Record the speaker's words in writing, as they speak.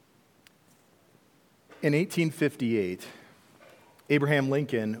In 1858, Abraham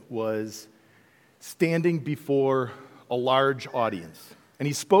Lincoln was standing before a large audience, and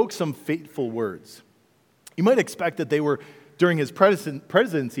he spoke some fateful words. You might expect that they were during his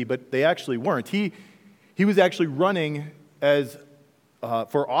presidency, but they actually weren't. He was actually running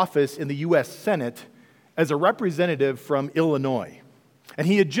for office in the U.S. Senate as a representative from Illinois. And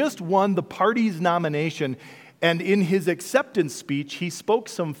he had just won the party's nomination, and in his acceptance speech, he spoke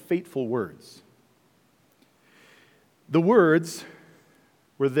some fateful words. The words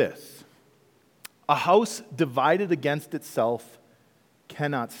were this: "A house divided against itself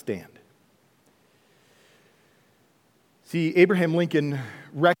cannot stand." See, Abraham Lincoln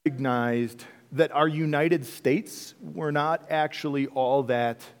recognized that our United States were not actually all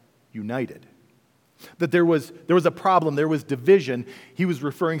that united. That there was a problem, there was division. He was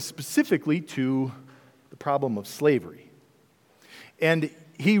referring specifically to the problem of slavery. And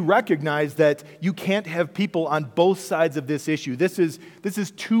he recognized that you can't have people on both sides of this issue. This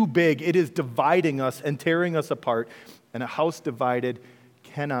is too big. It is dividing us and tearing us apart. And a house divided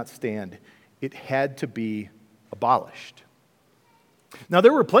cannot stand. It had to be abolished. Now,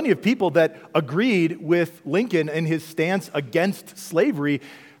 there were plenty of people that agreed with Lincoln in his stance against slavery,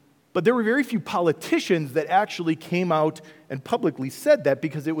 but there were very few politicians that actually came out and publicly said that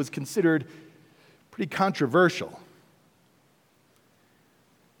because it was considered pretty controversial.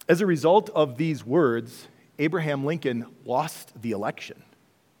 As a result of these words, Abraham Lincoln lost the election.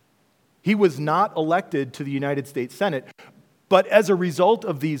 He was not elected to the United States Senate, but as a result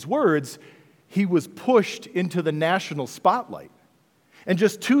of these words, he was pushed into the national spotlight. And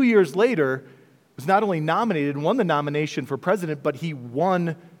just 2 years later, was not only nominated and won the nomination for president, but he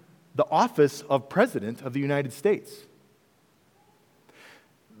won the office of President of the United States.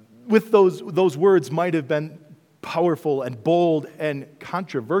 With those words might have been powerful and bold and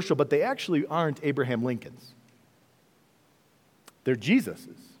controversial, but they actually aren't Abraham Lincoln's. They're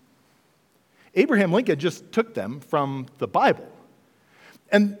Jesus's. Abraham Lincoln just took them from the Bible.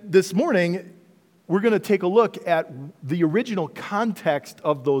 And this morning, we're going to take a look at the original context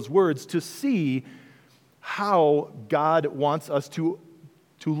of those words to see how God wants us to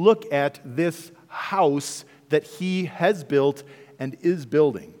look at this house that He has built and is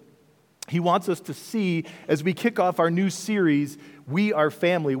building. He wants us to see, as we kick off our new series, We Are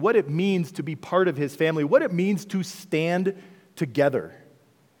Family, what it means to be part of His family, what it means to stand together,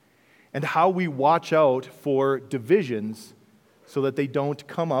 and how we watch out for divisions so that they don't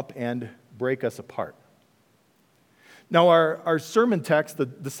come up and break us apart. Now, our sermon text,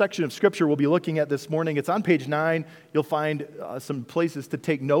 the section of Scripture we'll be looking at this morning, it's on page 9. You'll find some places to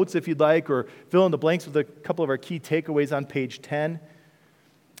take notes if you'd like, or fill in the blanks with a couple of our key takeaways on page 10.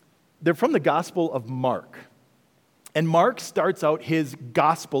 They're from the Gospel of Mark. And Mark starts out his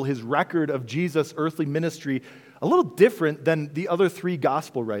gospel, his record of Jesus' earthly ministry, a little different than the other three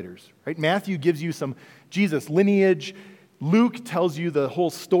gospel writers. Right? Matthew gives you some Jesus lineage. Luke tells you the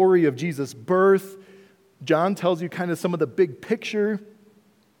whole story of Jesus' birth. John tells you kind of some of the big picture,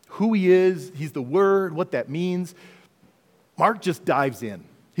 who He is, He's the Word, what that means. Mark just dives in.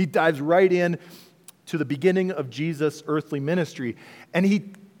 He dives right in to the beginning of Jesus' earthly ministry. And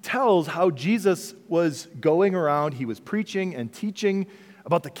he tells how Jesus was going around, He was preaching and teaching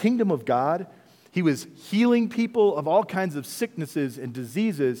about the kingdom of God. He was healing people of all kinds of sicknesses and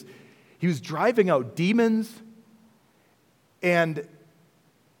diseases. He was driving out demons, and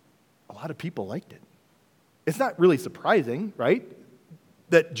a lot of people liked it. It's not really surprising, right,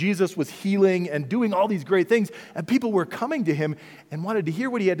 that Jesus was healing and doing all these great things, and people were coming to Him and wanted to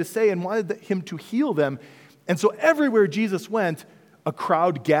hear what He had to say and wanted Him to heal them. And so everywhere Jesus went, a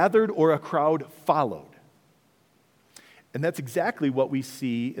crowd gathered or a crowd followed. And that's exactly what we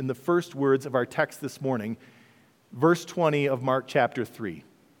see in the first words of our text this morning, verse 20 of Mark chapter 3.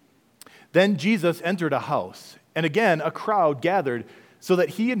 Then Jesus entered a house, and again a crowd gathered, so that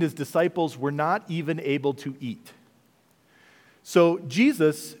He and His disciples were not even able to eat. So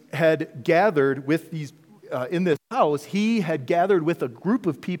Jesus had gathered with these, in this house, He had gathered with a group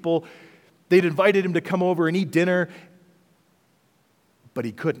of people. They'd invited Him to come over and eat dinner, but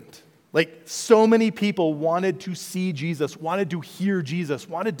He couldn't. Like, so many people wanted to see Jesus, wanted to hear Jesus,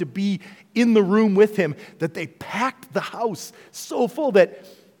 wanted to be in the room with Him, that they packed the house so full that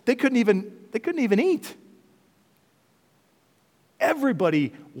they couldn't even eat.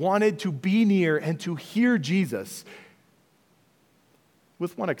 Everybody wanted to be near and to hear Jesus,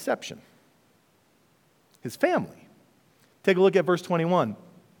 with one exception: His family. Take a look at verse 21.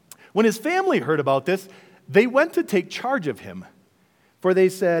 When His family heard about this, they went to take charge of Him, for they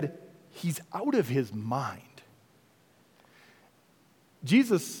said, "He's out of his mind."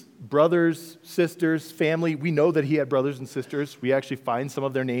 Jesus' brothers, sisters, family, we know that he had brothers and sisters. We actually find some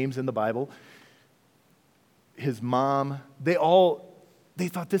of their names in the Bible. His mom, they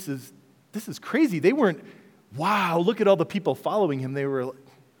thought this is crazy. They weren't, wow, look at all the people following him. They were like,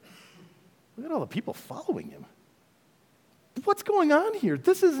 look at all the people following him. What's going on here?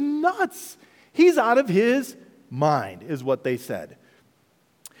 This is nuts. He's out of his mind, is what they said.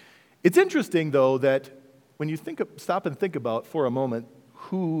 It's interesting, though, that when you stop and think about for a moment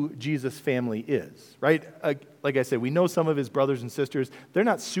who Jesus' family is, right? Like I said, we know some of his brothers and sisters. They're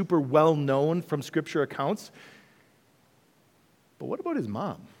not super well known from Scripture accounts. But what about his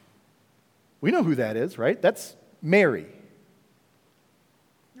mom? We know who that is, right? That's Mary.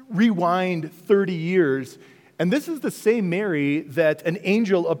 Rewind 30 years, and this is the same Mary that an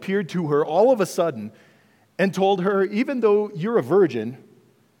angel appeared to her all of a sudden and told her, even though you're a virgin,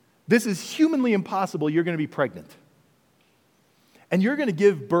 this is humanly impossible, you're going to be pregnant. And you're going to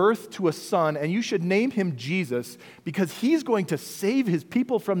give birth to a son, and you should name him Jesus because he's going to save his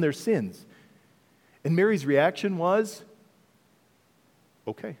people from their sins. And Mary's reaction was,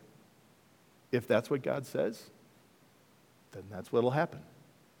 okay, if that's what God says, then that's what'll happen.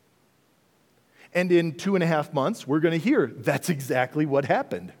 And in 2.5 months, we're going to hear that's exactly what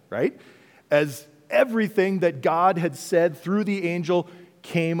happened, right? As everything that God had said through the angel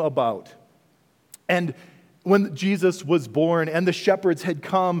came about. And when Jesus was born and the shepherds had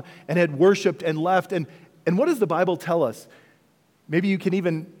come and had worshiped and left, and what does the Bible tell us? Maybe you can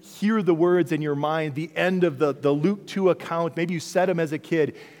even hear the words in your mind, the end of the Luke 2 account. Maybe you said them as a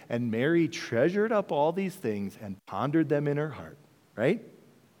kid. And Mary treasured up all these things and pondered them in her heart, right?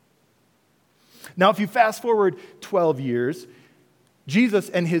 Now, if you fast forward 12 years, Jesus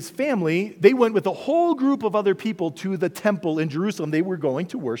and his family, they went with a whole group of other people to the temple in Jerusalem. They were going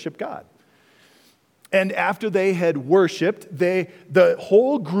to worship God. And after they had worshiped, the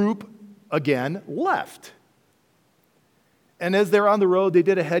whole group again left. And as they're on the road, they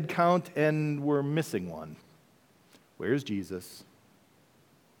did a head count and were missing one. Where's Jesus?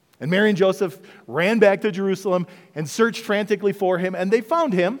 And Mary and Joseph ran back to Jerusalem and searched frantically for him, and they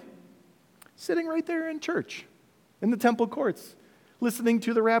found him sitting right there in church, in the temple courts, listening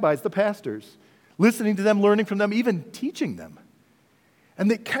to the rabbis, the pastors, listening to them, learning from them, even teaching them. And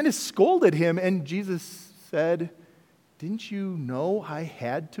they kind of scolded him, and Jesus said, "Didn't you know I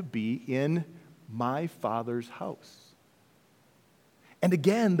had to be in my Father's house?" And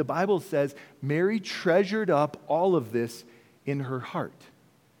again, the Bible says Mary treasured up all of this in her heart.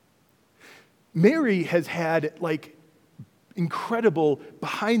 Mary has had incredible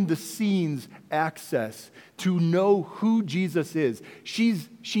behind-the-scenes access to know who Jesus is.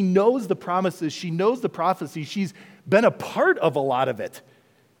 She knows the promises. She knows the prophecy. She's been a part of a lot of it.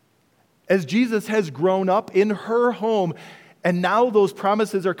 As Jesus has grown up in her home, and now those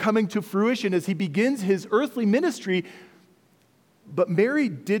promises are coming to fruition as he begins his earthly ministry, but Mary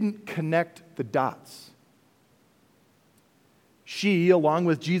didn't connect the dots. She, along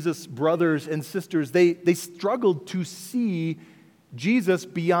with Jesus' brothers and sisters, they struggled to see Jesus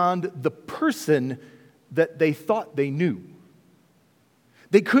beyond the person that they thought they knew.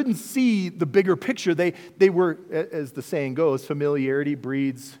 They couldn't see the bigger picture. They were, as the saying goes, familiarity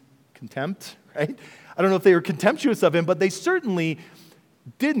breeds contempt, right? I don't know if they were contemptuous of him, but they certainly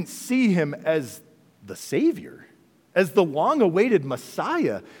didn't see him as the Savior, as the long-awaited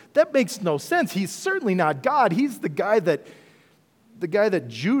Messiah. That makes no sense. He's certainly not God. He's the guy that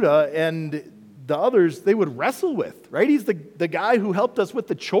Judah and the others, they would wrestle with, right? He's the guy who helped us with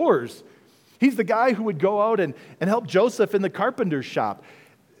the chores. He's the guy who would go out and help Joseph in the carpenter's shop.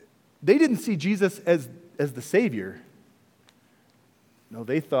 They didn't see Jesus as the Savior. No,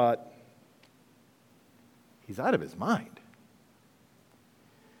 they thought, he's out of his mind.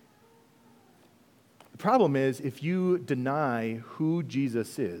 The problem is, if you deny who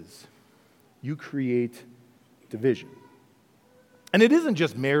Jesus is, you create division. And it isn't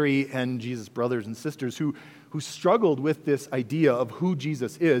just Mary and Jesus' brothers and sisters who struggled with this idea of who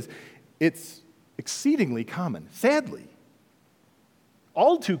Jesus is. It's exceedingly common, sadly.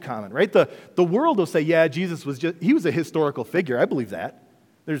 All too common, right? The world will say, yeah, Jesus he was a historical figure. I believe that.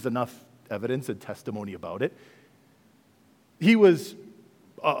 There's enough evidence and testimony about it. He was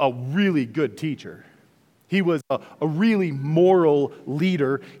a really good teacher. He was a really moral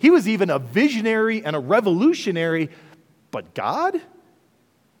leader. He was even a visionary and a revolutionary. But God?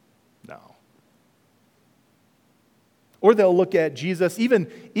 No. Or they'll look at Jesus, even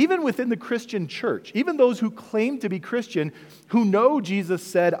within the Christian church, even those who claim to be Christian, who know Jesus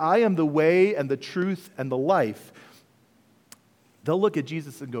said, "I am the way and the truth and the life." They'll look at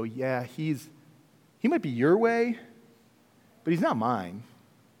Jesus and go, yeah, he might be your way, but he's not mine.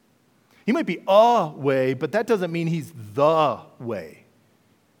 He might be a way, but that doesn't mean he's the way.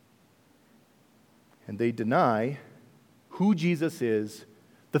 And they deny who Jesus is,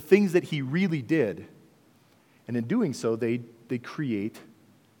 the things that he really did. And in doing so, they create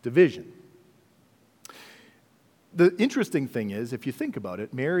division. The interesting thing is, if you think about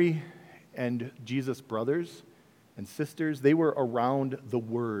it, Mary and Jesus' brothers and sisters, they were around the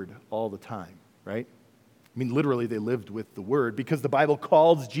Word all the time, right? I mean, literally, they lived with the Word because the Bible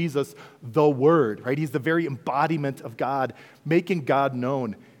calls Jesus the Word, right? He's the very embodiment of God, making God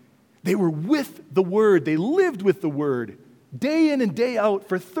known. They were with the Word. They lived with the Word day in and day out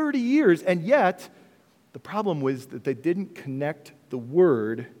for 30 years, and yet the problem was that they didn't connect the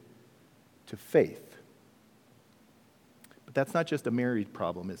Word to faith. But that's not just a Mary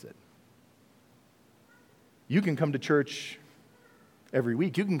problem, is it? You can come to church every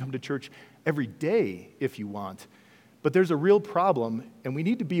week. You can come to church every day if you want. But there's a real problem, and we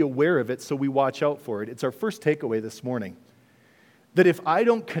need to be aware of it so we watch out for it. It's our first takeaway this morning. That if I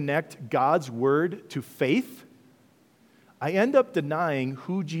don't connect God's word to faith, I end up denying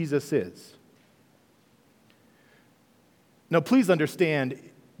who Jesus is. Now, please understand,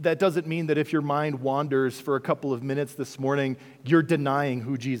 that doesn't mean that if your mind wanders for a couple of minutes this morning, you're denying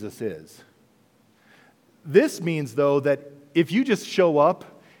who Jesus is. This means, though, that if you just show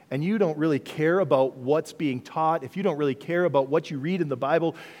up and you don't really care about what's being taught, if you don't really care about what you read in the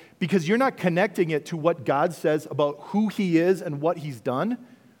Bible, because you're not connecting it to what God says about who he is and what he's done,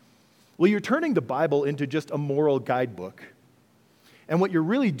 well, you're turning the Bible into just a moral guidebook. And what you're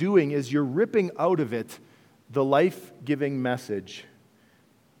really doing is you're ripping out of it the life-giving message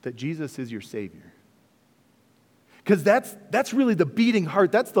that Jesus is your Savior. Because that's really the beating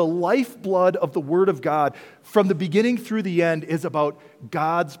heart. That's the lifeblood of the Word of God. From the beginning through the end is about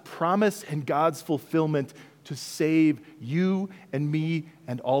God's promise and God's fulfillment to save you and me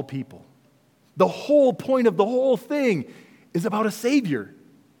and all people. The whole point of the whole thing is about a Savior,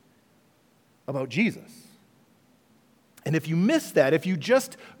 about Jesus. And if you miss that, if you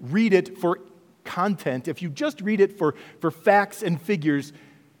just read it for content, if you just read it for facts and figures,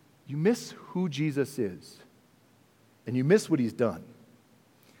 you miss who Jesus is. And you miss what he's done.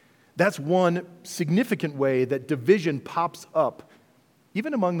 That's one significant way that division pops up,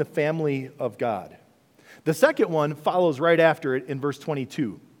 even among the family of God. The second one follows right after it in verse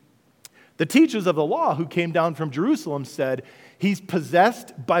 22. The teachers of the law who came down from Jerusalem said, he's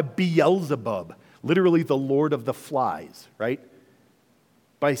possessed by Beelzebub, literally the Lord of the Flies, right?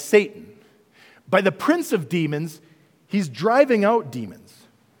 By Satan. By the prince of demons, he's driving out demons.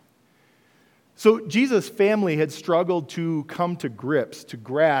 So Jesus' family had struggled to come to grips, to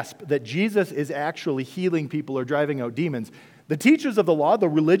grasp that Jesus is actually healing people or driving out demons. The teachers of the law, the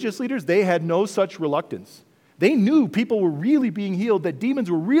religious leaders, they had no such reluctance. They knew people were really being healed, that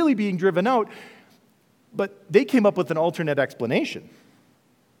demons were really being driven out, but they came up with an alternate explanation.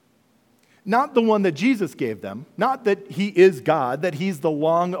 Not the one that Jesus gave them, not that he is God, that he's the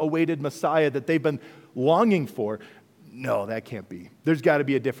long-awaited Messiah that they've been longing for. No, that can't be. There's got to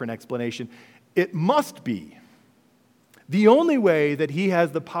be a different explanation. It must be. The only way that he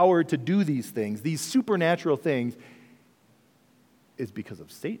has the power to do these things, these supernatural things, is because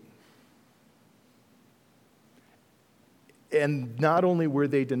of Satan. And not only were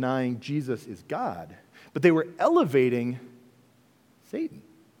they denying Jesus is God, but they were elevating Satan.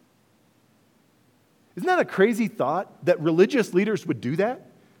 Isn't that a crazy thought that religious leaders would do that?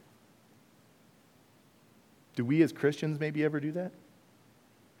 Do we as Christians maybe ever do that?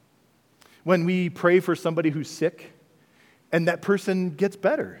 When we pray for somebody who's sick and that person gets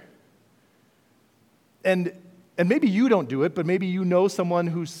better. And maybe you don't do it, but maybe you know someone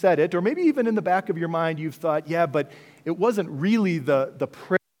who said it, or maybe even in the back of your mind you've thought, yeah, but it wasn't really the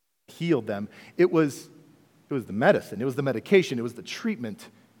prayer that healed them. It was the medicine, it was the medication, it was the treatment.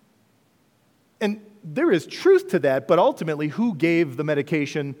 And there is truth to that, but ultimately, who gave the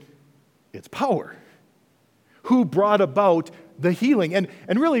medication its power? Who brought about the healing? And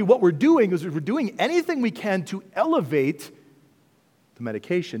really what we're doing is we're doing anything we can to elevate the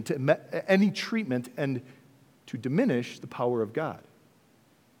medication, to any treatment, and to diminish the power of God.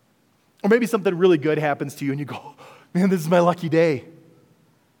 Or maybe something really good happens to you and you go, man, this is my lucky day.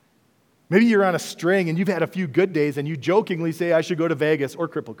 Maybe you're on a string and you've had a few good days and you jokingly say, I should go to Vegas or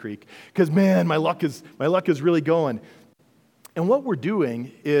Cripple Creek because, man, my luck is really going. And what we're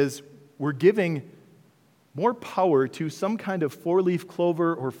doing is we're giving more power to some kind of four-leaf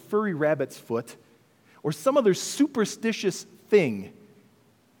clover or furry rabbit's foot or some other superstitious thing.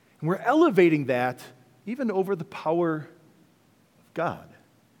 And we're elevating that even over the power of God,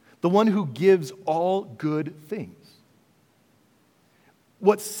 the one who gives all good things.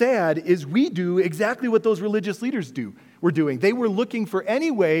 What's sad is we do exactly what those religious leaders were doing. They were looking for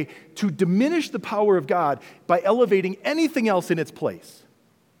any way to diminish the power of God by elevating anything else in its place.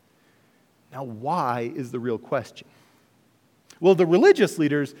 Now, why is the real question? Well, the religious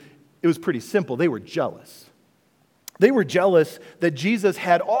leaders, it was pretty simple. They were jealous. They were jealous that Jesus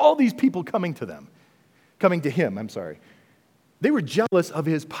had all these people coming to him. They were jealous of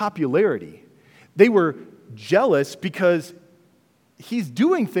his popularity. They were jealous because he's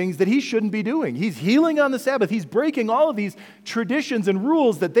doing things that he shouldn't be doing. He's healing on the Sabbath. He's breaking all of these traditions and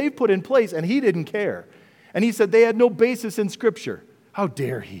rules that they've put in place, and he didn't care. And he said they had no basis in Scripture. How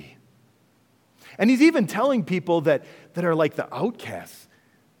dare he? And he's even telling people that are like the outcasts,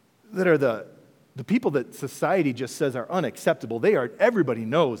 that are the people that society just says are unacceptable. Everybody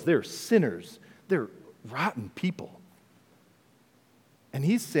knows they're sinners. They're rotten people. And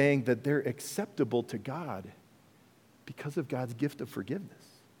he's saying that they're acceptable to God because of God's gift of forgiveness.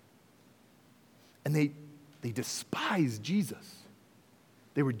 And they despise Jesus.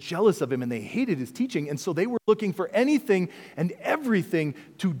 They were jealous of him and they hated his teaching, and so they were looking for anything and everything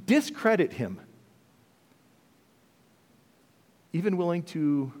to discredit him. Even willing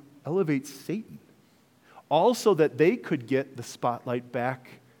to elevate Satan, all so that they could get the spotlight back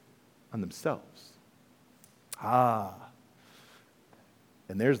on themselves. And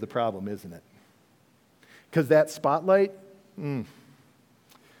there's the problem, isn't it? Because that spotlight,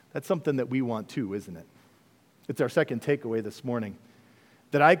 that's something that we want too, isn't it? It's our second takeaway this morning.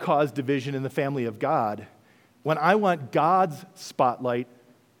 That I cause division in the family of God when I want God's spotlight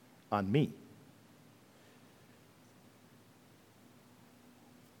on me.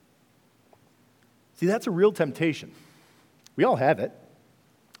 See, that's a real temptation. We all have it.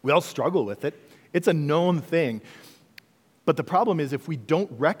 We all struggle with it. It's a known thing. But the problem is if we don't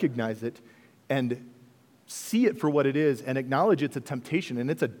recognize it and see it for what it is and acknowledge it's a temptation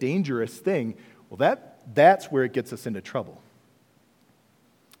and it's a dangerous thing, well, that's where it gets us into trouble.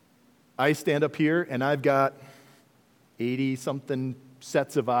 I stand up here and I've got 80-something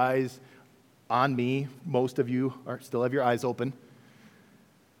sets of eyes on me. Most of you still have your eyes open.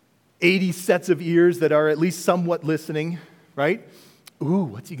 80 sets of ears that are at least somewhat listening, right? Ooh,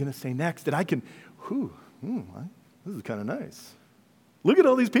 what's he going to say next? And I can, this is kind of nice. Look at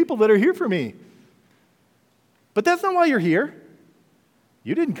all these people that are here for me. But that's not why you're here.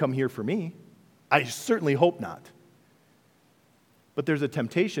 You didn't come here for me. I certainly hope not. But there's a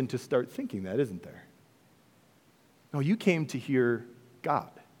temptation to start thinking that, isn't there? No, you came to hear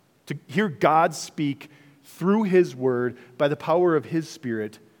God, to hear God speak through his word by the power of his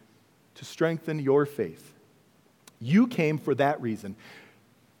Spirit to strengthen your faith. You came for that reason.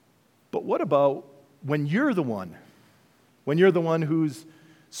 But what about when you're the one who's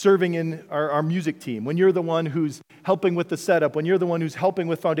serving in our music team, when you're the one who's helping with the setup, when you're the one who's helping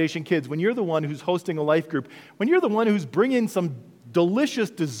with Foundation Kids, when you're the one who's hosting a life group, when you're the one who's bringing some delicious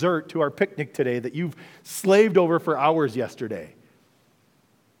dessert to our picnic today that you've slaved over for hours yesterday?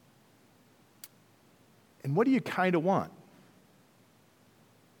 And what do you kind of want?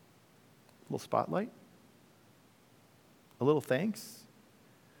 A little spotlight? A little thanks?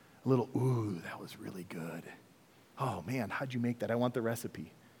 A little, ooh, that was really good. Oh man, how'd you make that? I want the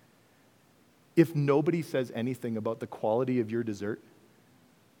recipe. If nobody says anything about the quality of your dessert,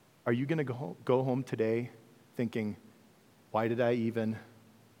 are you going to go home today thinking, why did I even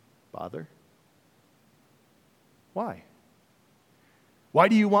bother? Why? Why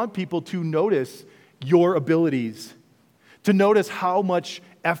do you want people to notice your abilities, to notice how much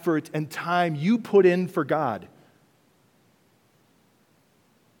effort and time you put in for God?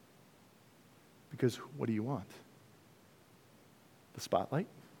 Because what do you want? The spotlight?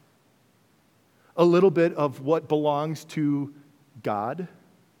 A little bit of what belongs to God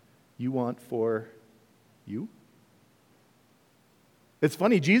you want for you? It's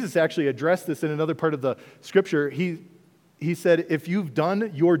funny, Jesus actually addressed this in another part of the scripture. He said, if you've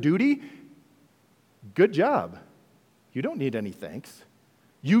done your duty, good job. You don't need any thanks.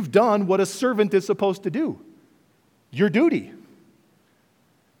 You've done what a servant is supposed to do. Your duty.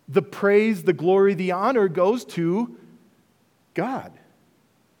 The praise, the glory, the honor goes to God.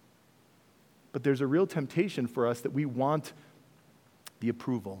 But there's a real temptation for us that we want the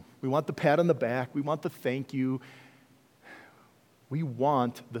approval. We want the pat on the back. We want the thank you. We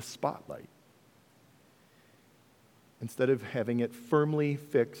want the spotlight instead of having it firmly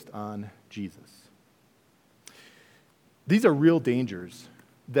fixed on Jesus. These are real dangers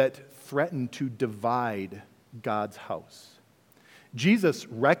that threaten to divide God's house. Jesus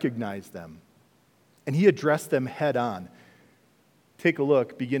recognized them, and he addressed them head on. Take a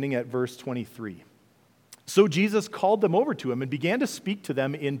look, beginning at verse 23. So Jesus called them over to him and began to speak to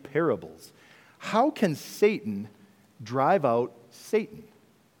them in parables. How can Satan drive out Satan?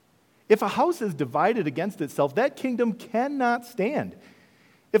 If a house is divided against itself, that kingdom cannot stand.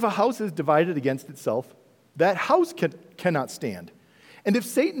 If a house is divided against itself, that house cannot stand. And if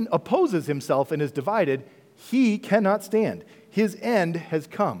Satan opposes himself and is divided, he cannot stand. His end has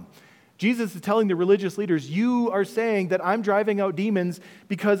come. Jesus is telling the religious leaders, you are saying that I'm driving out demons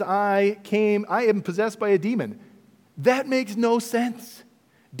because I am possessed by a demon. That makes no sense.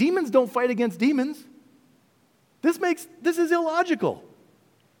 Demons don't fight against demons. This is illogical.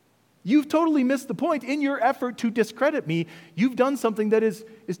 You've totally missed the point. In your effort to discredit me, you've done something that is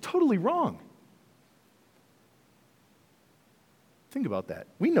totally wrong. Think about that.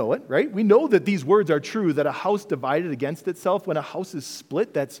 We know it, right? We know that these words are true, that a house divided against itself, when a house is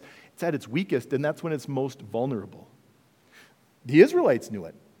split, it's at its weakest, and that's when it's most vulnerable. The Israelites knew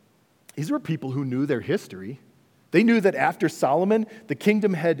it. These were people who knew their history. They knew that after Solomon, the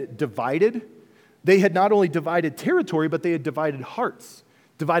kingdom had divided. They had not only divided territory, but they had divided hearts,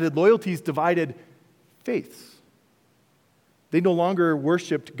 divided loyalties, divided faiths. They no longer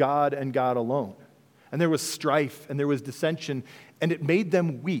worshiped God and God alone. And there was strife and there was dissension, and it made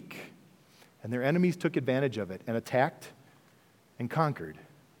them weak. And their enemies took advantage of it and attacked and conquered,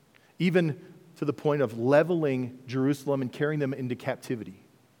 even to the point of leveling Jerusalem and carrying them into captivity.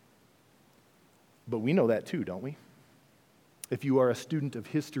 But we know that too, don't we? If you are a student of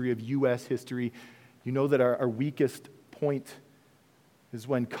history, of U.S. history, you know that our weakest point is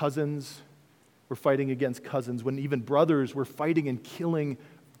when cousins were fighting against cousins, when even brothers were fighting and killing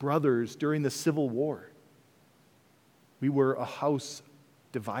brothers during the Civil War. We were a house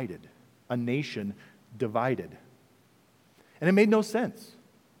divided, a nation divided. And it made no sense.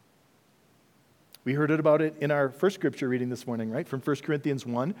 We heard about it in our first scripture reading this morning, right? From 1 Corinthians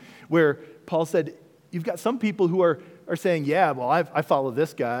 1, where Paul said, you've got some people who are saying, yeah, well, I follow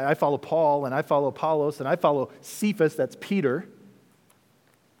this guy, I follow Paul, and I follow Apollos, and I follow Cephas, that's Peter.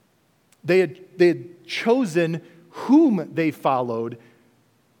 They had chosen whom they followed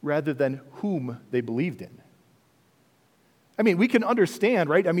rather than whom they believed in. I mean, we can understand,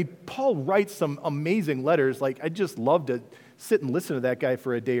 right? I mean, Paul writes some amazing letters. Like, I'd just love to sit and listen to that guy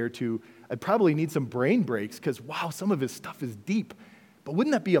for a day or two. I'd probably need some brain breaks because, wow, some of his stuff is deep. But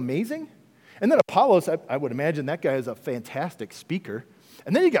wouldn't that be amazing? And then Apollos, I would imagine that guy is a fantastic speaker.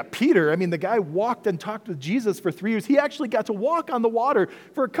 And then you got Peter. I mean, the guy walked and talked with Jesus for 3 years. He actually got to walk on the water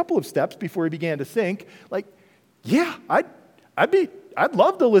for a couple of steps before he began to sink. Like, yeah, I'd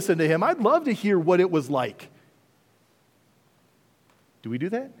love to listen to him. I'd love to hear what it was like. Do we do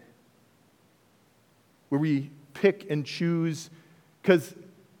that? Where we pick and choose because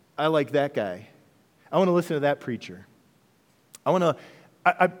I like that guy. I want to listen to that preacher.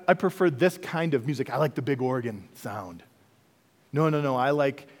 I prefer this kind of music. I like the big organ sound. No. I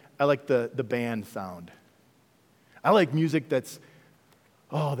like the band sound. I like music that's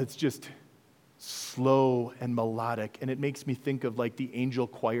just slow and melodic, and it makes me think of like the angel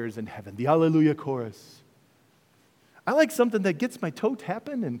choirs in heaven, the Hallelujah chorus. I like something that gets my toe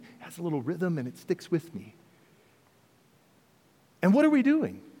tapping and has a little rhythm and it sticks with me. And what are we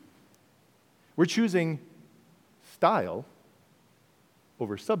doing? We're choosing style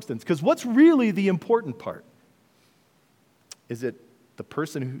over substance. Because what's really the important part? Is it the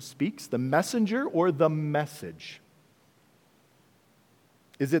person who speaks, the messenger, or the message?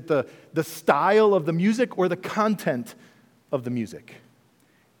 Is it the style of the music or the content of the music?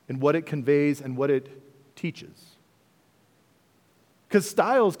 And what it conveys and what it teaches? Because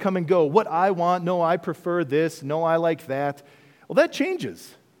styles come and go. What I want, no, I prefer this, no, I like that. Well, that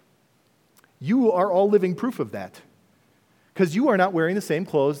changes. You are all living proof of that. Because you are not wearing the same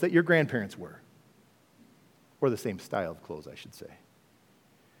clothes that your grandparents were. Or the same style of clothes, I should say.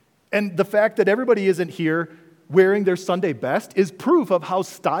 And the fact that everybody isn't here wearing their Sunday best is proof of how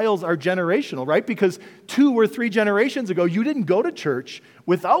styles are generational, right? Because 2 or 3 generations ago, you didn't go to church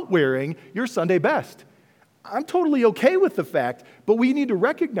without wearing your Sunday best. I'm totally okay with the fact, but we need to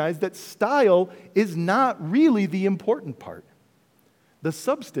recognize that style is not really the important part. The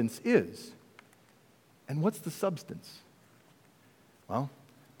substance is. And what's the substance? Well,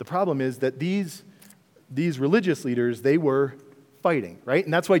 the problem is that these religious leaders, they were fighting, right?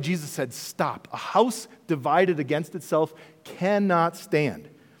 And that's why Jesus said, stop. A house divided against itself cannot stand.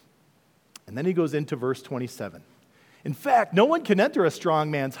 And then he goes into verse 27. In fact, no one can enter a strong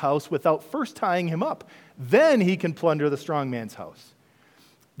man's house without first tying him up. Then he can plunder the strong man's house.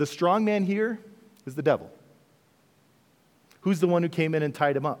 The strong man here is the devil. Who's the one who came in and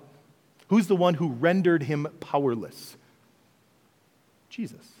tied him up? Who's the one who rendered him powerless?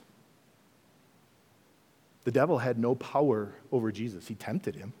 Jesus. The devil had no power over Jesus. He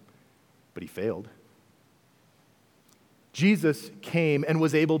tempted him, but he failed. Jesus came and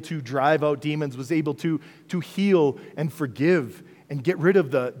was able to drive out demons, was able to heal and forgive and get rid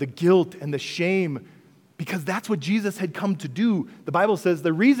of the guilt and the shame, because that's what Jesus had come to do. The Bible says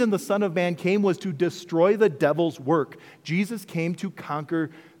the reason the Son of Man came was to destroy the devil's work. Jesus came to conquer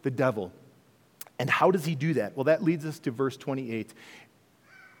the devil. And how does he do that? Well, that leads us to verse 28.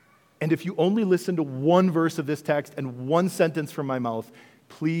 And if you only listen to one verse of this text and one sentence from my mouth,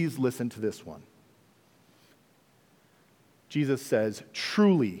 please listen to this one. Jesus says,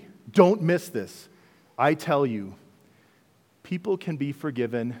 truly, don't miss this. I tell you, people can be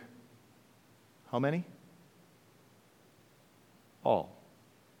forgiven. How many? All.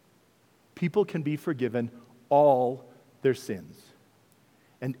 People can be forgiven all their sins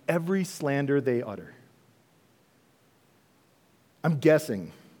and every slander they utter. I'm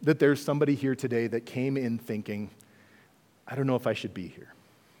guessing that there's somebody here today that came in thinking, I don't know if I should be here.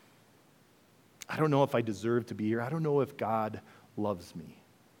 I don't know if I deserve to be here. I don't know if God loves me.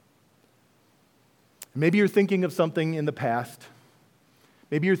 Maybe you're thinking of something in the past.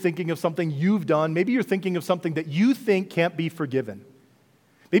 Maybe you're thinking of something you've done. Maybe you're thinking of something that you think can't be forgiven.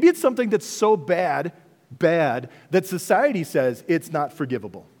 Maybe it's something that's so bad that society says it's not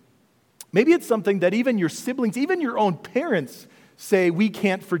forgivable. Maybe it's something that even your siblings, even your own parents say, we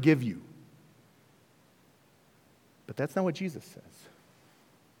can't forgive you. But that's not what Jesus says.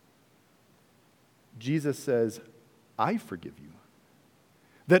 Jesus says, I forgive you.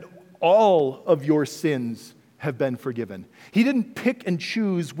 That all of your sins have been forgiven. He didn't pick and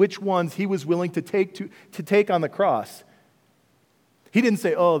choose which ones he was willing to take on the cross. He didn't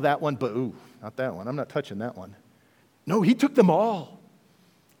say, oh, that one, but ooh, not that one. I'm not touching that one. No, he took them all.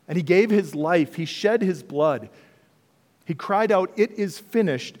 And he gave his life. He shed his blood. He cried out, it is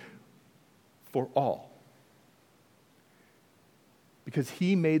finished for all. Because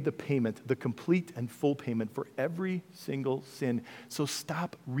he made the payment, the complete and full payment for every single sin. So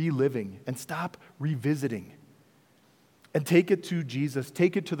stop reliving and stop revisiting. And take it to Jesus,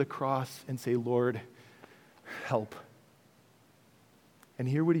 take it to the cross and say, Lord, help. And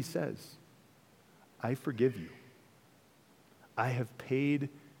hear what he says. I forgive you. I have paid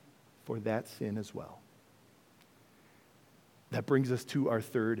for that sin as well. That brings us to our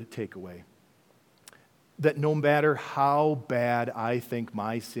third takeaway. That no matter how bad I think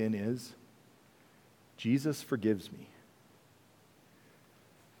my sin is, Jesus forgives me.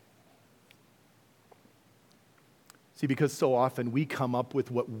 See, because so often we come up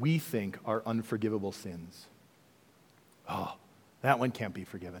with what we think are unforgivable sins. Oh, that one can't be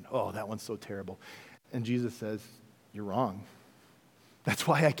forgiven. Oh, that one's so terrible. And Jesus says, you're wrong. That's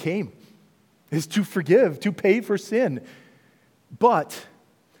why I came, is to forgive, to pay for sin. But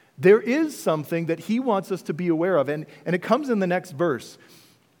there is something that he wants us to be aware of, and it comes in the next verse.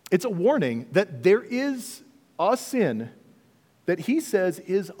 It's a warning that there is a sin that he says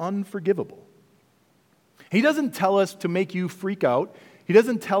is unforgivable. He doesn't tell us to make you freak out. He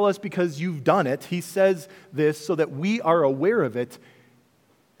doesn't tell us because you've done it. He says this so that we are aware of it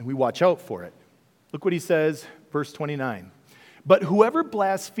and we watch out for it. Look what he says, verse 29. But whoever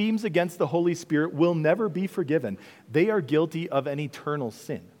blasphemes against the Holy Spirit will never be forgiven. They are guilty of an eternal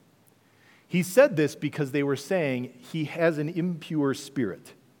sin. He said this because they were saying he has an impure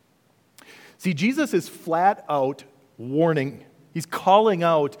spirit. See, Jesus is flat out warning. He's calling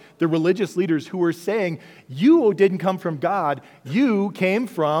out the religious leaders who were saying, you didn't come from God, you came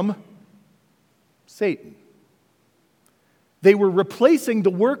from Satan. They were replacing the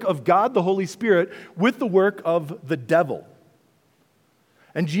work of God, the Holy Spirit, with the work of the devil.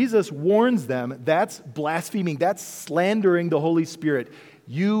 And Jesus warns them, that's blaspheming, that's slandering the Holy Spirit.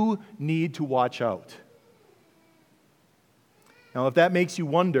 You need to watch out. Now, if that makes you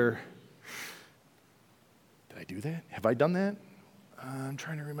wonder, did I do that? Have I done that? I'm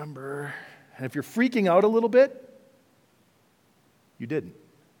trying to remember. And if you're freaking out a little bit, you didn't.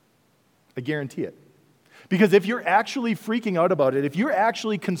 I guarantee it. Because if you're actually freaking out about it, if you're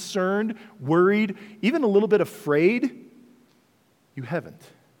actually concerned, worried, even a little bit afraid, you haven't.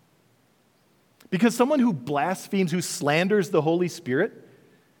 Because someone who blasphemes, who slanders the Holy Spirit,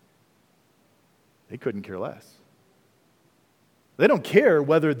 they couldn't care less. They don't care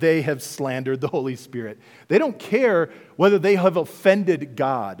whether they have slandered the Holy Spirit. They don't care whether they have offended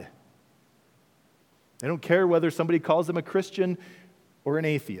God. They don't care whether somebody calls them a Christian or an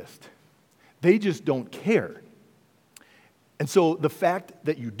atheist. They just don't care. And so the fact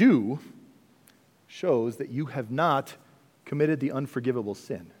that you do shows that you have not committed the unforgivable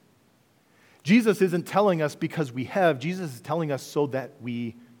sin. Jesus isn't telling us because we have. Jesus is telling us so that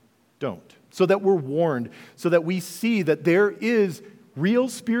we don't. so that we're warned, so that we see that there is real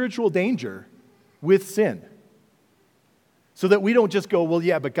spiritual danger with sin. So that we don't just go, well,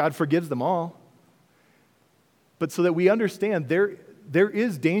 yeah, but God forgives them all. But so that we understand there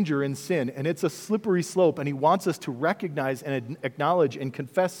is danger in sin, and it's a slippery slope, and he wants us to recognize and acknowledge and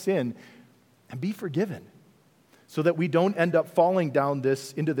confess sin and be forgiven so that we don't end up falling down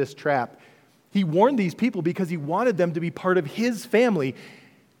into this trap. He warned these people because he wanted them to be part of his family,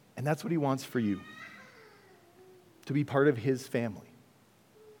 and that's what he wants for you, to be part of his family.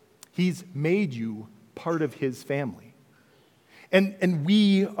 He's made you part of his family. And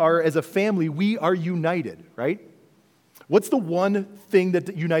we are, as a family, we are united, right? What's the one thing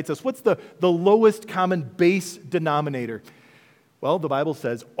that unites us? What's the lowest common base denominator? Well, the Bible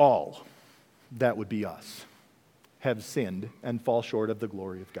says all, that would be us, have sinned and fall short of the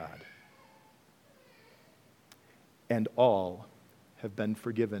glory of God. And all have been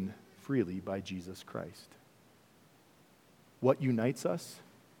forgiven freely by Jesus Christ. What unites us?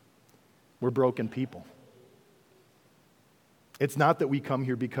 We're broken people. It's not that we come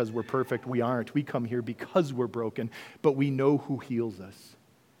here because we're perfect. We aren't. We come here because we're broken, but we know who heals us.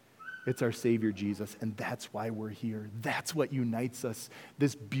 It's our Savior, Jesus, and that's why we're here. That's what unites us,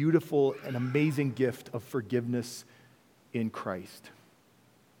 this beautiful and amazing gift of forgiveness in Christ.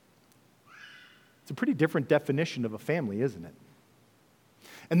 It's a pretty different definition of a family, isn't it?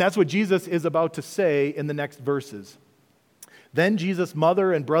 And that's what Jesus is about to say in the next verses. Then Jesus'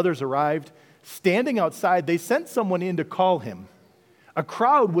 mother and brothers arrived. Standing outside, they sent someone in to call him. A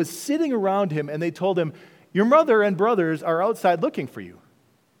crowd was sitting around him, and they told him, "Your mother and brothers are outside looking for you."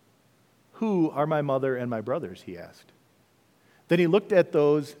 "Who are my mother and my brothers?" he asked. Then he looked at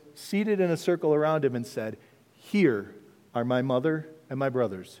those seated in a circle around him and said, "Here are my mother and my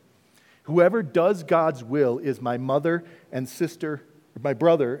brothers. Whoever does God's will is my mother and sister, my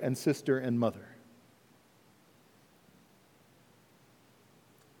brother and sister and mother."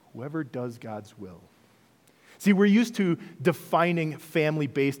 Whoever does God's will. See, we're used to defining family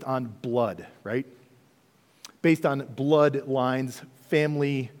based on blood, right? Based on bloodlines,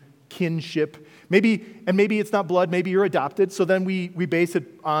 family, kinship. Maybe it's not blood, maybe you're adopted, so then we base it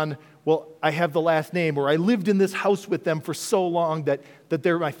on, well, I have the last name, or I lived in this house with them for so long that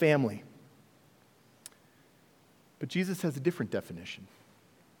they're my family. But Jesus has a different definition.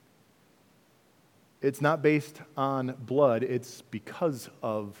 It's not based on blood, it's because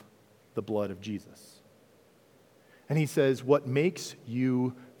of the blood of Jesus. And he says, what makes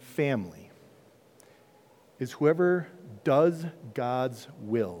you family is whoever does God's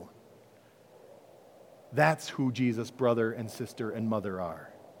will. That's who Jesus' brother and sister and mother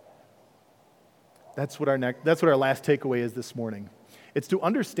are. That's what our last takeaway is this morning. It's to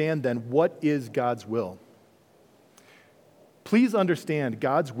understand then what is God's will. Please understand,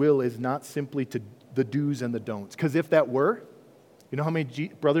 God's will is not simply to the do's and the don'ts. Because if that were, you know how many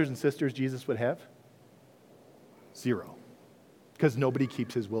brothers and sisters Jesus would have? 0. Because nobody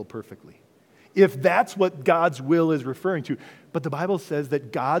keeps his will perfectly. If that's what God's will is referring to. But the Bible says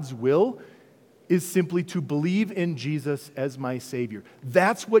that God's will is simply to believe in Jesus as my Savior.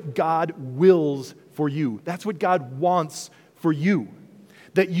 That's what God wills for you. That's what God wants for you.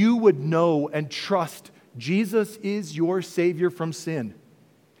 That you would know and trust Jesus is your Savior from sin.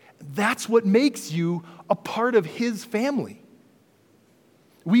 That's what makes you a part of his family.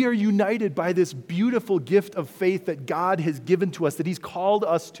 We are united by this beautiful gift of faith that God has given to us, that he's called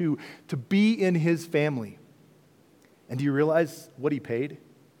us to be in his family. And do you realize what he paid?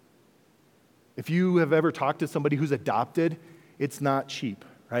 If you have ever talked to somebody who's adopted, it's not cheap,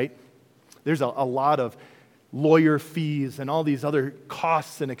 right? There's a lot of lawyer fees and all these other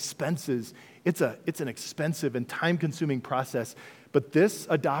costs and expenses. It's an expensive and time-consuming process. But this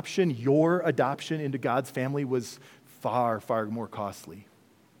adoption, your adoption into God's family, was far, far more costly.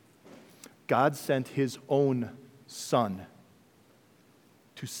 God sent his own son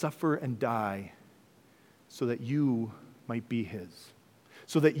to suffer and die so that you might be his,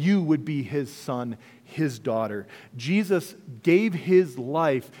 so that you would be his son, his daughter. Jesus gave his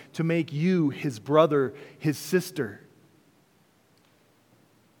life to make you his brother, his sister.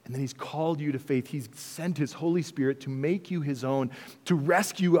 And then he's called you to faith. He's sent his Holy Spirit to make you his own, to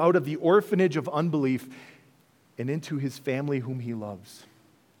rescue you out of the orphanage of unbelief and into his family whom he loves.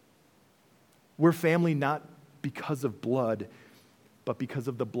 We're family not because of blood, but because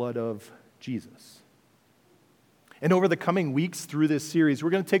of the blood of Jesus. And over the coming weeks through this series, we're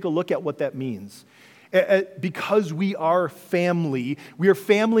going to take a look at what that means. Because we are family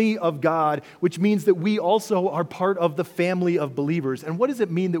of God, which means that we also are part of the family of believers. And what does it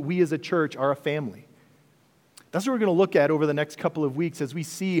mean that we as a church are a family? That's what we're going to look at over the next couple of weeks as we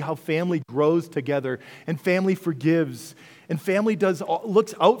see how family grows together and family forgives and family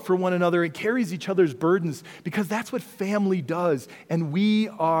looks out for one another and carries each other's burdens, because that's what family does. And we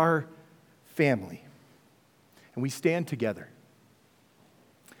are family. And we stand together.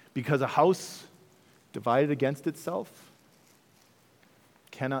 Because a house divided against itself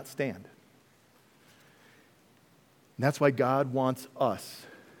cannot stand. And that's why God wants us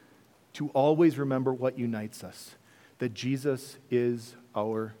to always remember what unites us, that Jesus is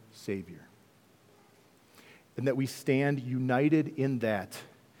our Savior. And that we stand united in that.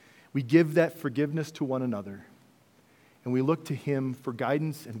 We give that forgiveness to one another, and we look to Him for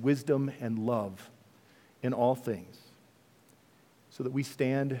guidance and wisdom and love in all things, so that we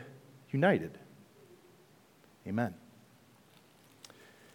stand united. Amen.